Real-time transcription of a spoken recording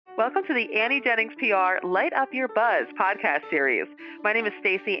Welcome to the Annie Jennings PR Light Up Your Buzz podcast series. My name is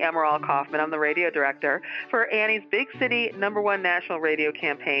Stacey Amaral Kaufman. I'm the radio director for Annie's Big City #1 national radio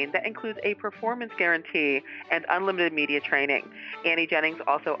campaign that includes a performance guarantee and unlimited media training. Annie Jennings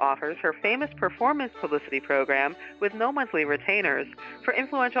also offers her famous performance publicity program with no monthly retainers for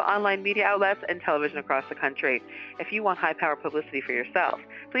influential online media outlets and television across the country. If you want high-power publicity for yourself,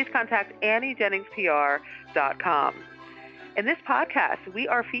 please contact AnnieJenningsPR.com. In this podcast, we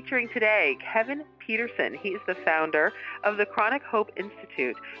are featuring today Kevin Peterson. He is the founder of the Chronic Hope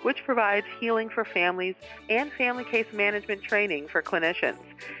Institute, which provides healing for families and family case management training for clinicians.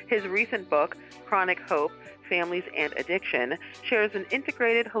 His recent book, Chronic Hope, Families and Addiction, shares an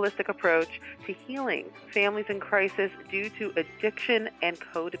integrated, holistic approach to healing families in crisis due to addiction and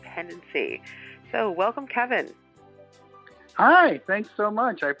codependency. So welcome, Kevin. Hi, thanks so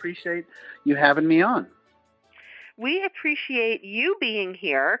much. I appreciate you having me on. We appreciate you being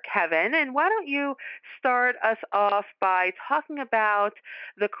here, Kevin, and why don't you start us off by talking about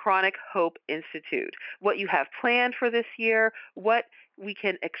the Chronic Hope Institute, what you have planned for this year, what we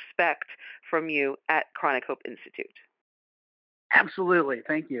can expect from you at Chronic Hope Institute. Absolutely.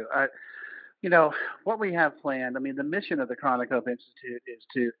 Thank you. What we have planned, the mission of the Chronic Hope Institute is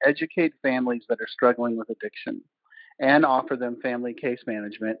to educate families that are struggling with addiction and offer them family case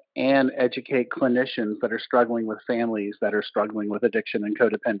management and educate clinicians that are struggling with families that are struggling with addiction and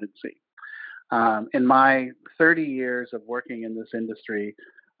codependency. In my 30 years of working in this industry,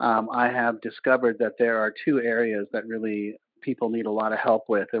 I have discovered that there are two areas that really people need a lot of help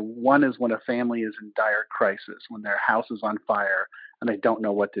with. And one is when a family is in dire crisis, when their house is on fire and they don't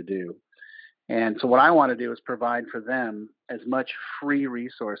know what to do. And so what I want to do is provide for them as much free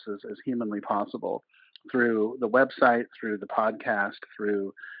resources as humanly possible through the website, through the podcast,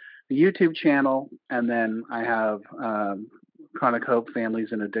 through the YouTube channel, and then I have Chronic Hope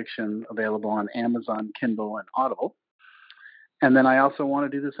Families and Addiction available on Amazon, Kindle, and Audible. And then I also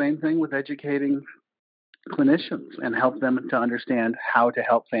want to do the same thing with educating clinicians and help them to understand how to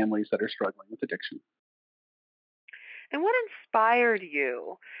help families that are struggling with addiction. And what inspired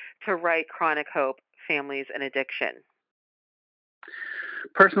you to write Chronic Hope Families and Addiction?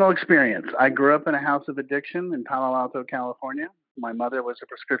 Personal experience. I grew up in a house of addiction in Palo Alto, California. My mother was a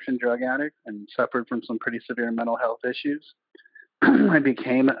prescription drug addict and suffered from some pretty severe mental health issues. I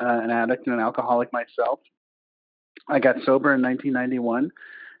became an addict and an alcoholic myself. I got sober in 1991,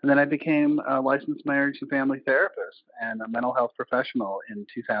 and then I became a licensed marriage and family therapist and a mental health professional in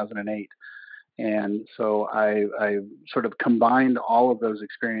 2008. And so I sort of combined all of those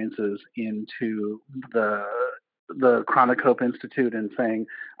experiences into the Chronic Hope Institute and saying,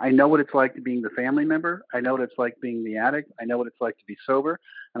 I know what it's like to being the family member. I know what it's like being the addict. I know what it's like to be sober.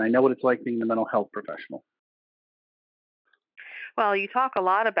 And I know what it's like being the mental health professional. Well, you talk a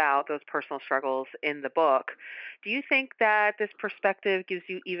lot about those personal struggles in the book. Do you think that this perspective gives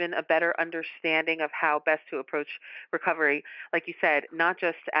you even a better understanding of how best to approach recovery, like you said, not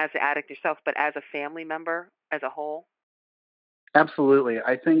just as an addict yourself, but as a family member as a whole? Absolutely.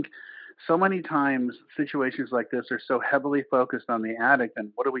 I think so many times situations like this are so heavily focused on the addict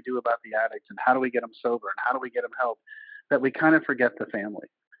and what do we do about the addict and how do we get them sober and how do we get them help that we kind of forget the family.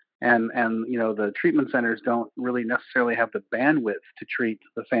 And the treatment centers don't really necessarily have the bandwidth to treat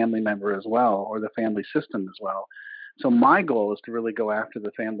the family member as well or the family system as well. So my goal is to really go after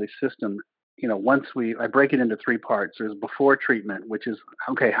the family system. I break it into three parts. There's before treatment, which is,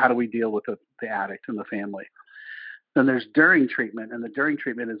 okay, how do we deal with the addict and the family? Then there's during treatment, and the during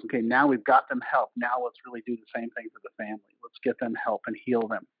treatment is, okay, now we've got them help. Now let's really do the same thing for the family. Let's get them help and heal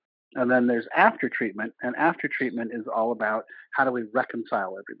them. And then there's after treatment, and after treatment is all about how do we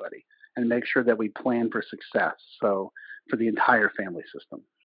reconcile everybody and make sure that we plan for success, so for the entire family system.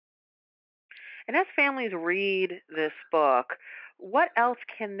 And as families read this book, what else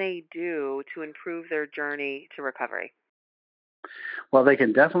can they do to improve their journey to recovery? Well, they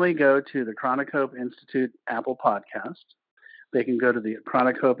can definitely go to the Chronic Hope Institute Apple podcast. They can go to the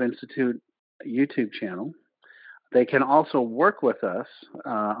Chronic Hope Institute YouTube channel. They can also work with us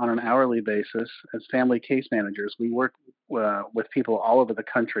on an hourly basis as family case managers. We work with people all over the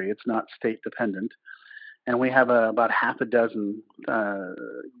country. It's not state dependent. And we have about half a dozen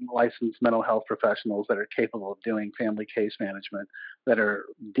licensed mental health professionals that are capable of doing family case management that are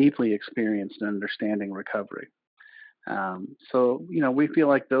deeply experienced in understanding recovery. So we feel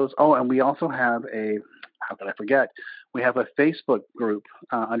like those. Oh, and we also have how could I forget? We have a Facebook group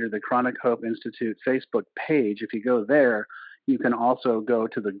under the Chronic Hope Institute Facebook page. If you go there, you can also go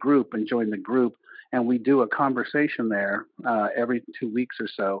to the group and join the group. And we do a conversation there every 2 weeks or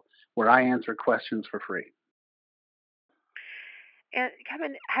so where I answer questions for free. And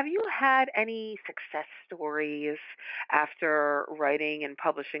Kevin, have you had any success stories after writing and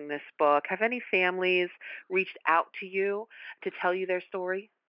publishing this book? Have any families reached out to you to tell you their story?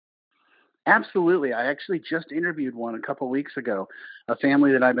 Absolutely. I actually just interviewed one a couple weeks ago, a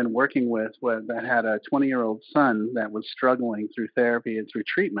family that I've been working with that had a 20-year-old son that was struggling through therapy and through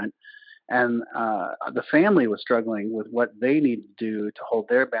treatment. And the family was struggling with what they need to do to hold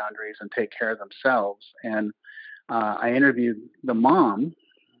their boundaries and take care of themselves. And I interviewed the mom,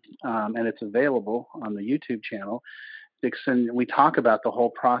 and it's available on the YouTube channel. Dixon, we talk about the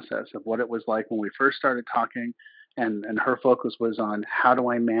whole process of what it was like when we first started talking, and her focus was on how do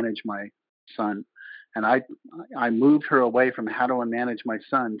I manage my son, and I moved her away from how do I manage my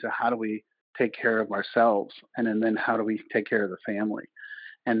son to how do we take care of ourselves, and then how do we take care of the family,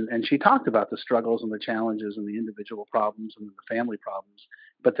 and she talked about the struggles and the challenges and the individual problems and the family problems,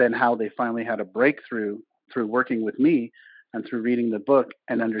 but then how they finally had a breakthrough through working with me and through reading the book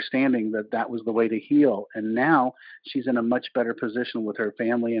and understanding that that was the way to heal. And now she's in a much better position with her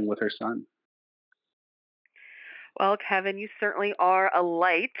family and with her son. Well, Kevin, you certainly are a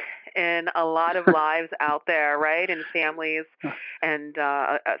light in a lot of lives out there, right? And families and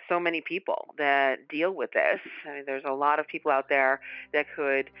so many people that deal with this. I mean, there's a lot of people out there that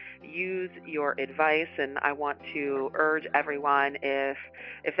could use your advice. And I want to urge everyone, if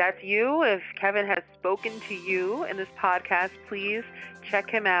that's you, if Kevin has spoken to you in this podcast, please check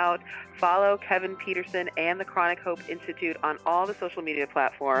him out. Follow Kevin Peterson and the Chronic Hope Institute on all the social media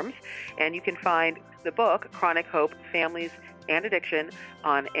platforms. And you can find the book, Chronic Hope, Families and Addiction,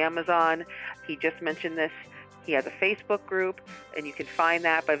 on Amazon. He just mentioned this. He has a Facebook group, and you can find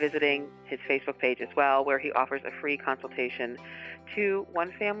that by visiting his Facebook page as well, where he offers a free consultation to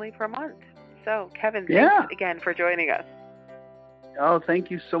one family per month. So, Kevin, thanks again for joining us. Oh, thank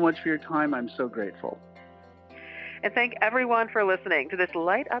you so much for your time. I'm so grateful. And thank everyone for listening to this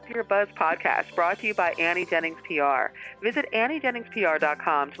Light Up Your Buzz podcast brought to you by Annie Jennings PR. Visit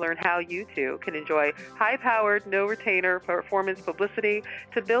AnnieJenningsPR.com to learn how you too can enjoy high-powered, no-retainer performance publicity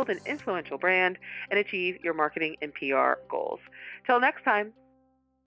to build an influential brand and achieve your marketing and PR goals. Till next time,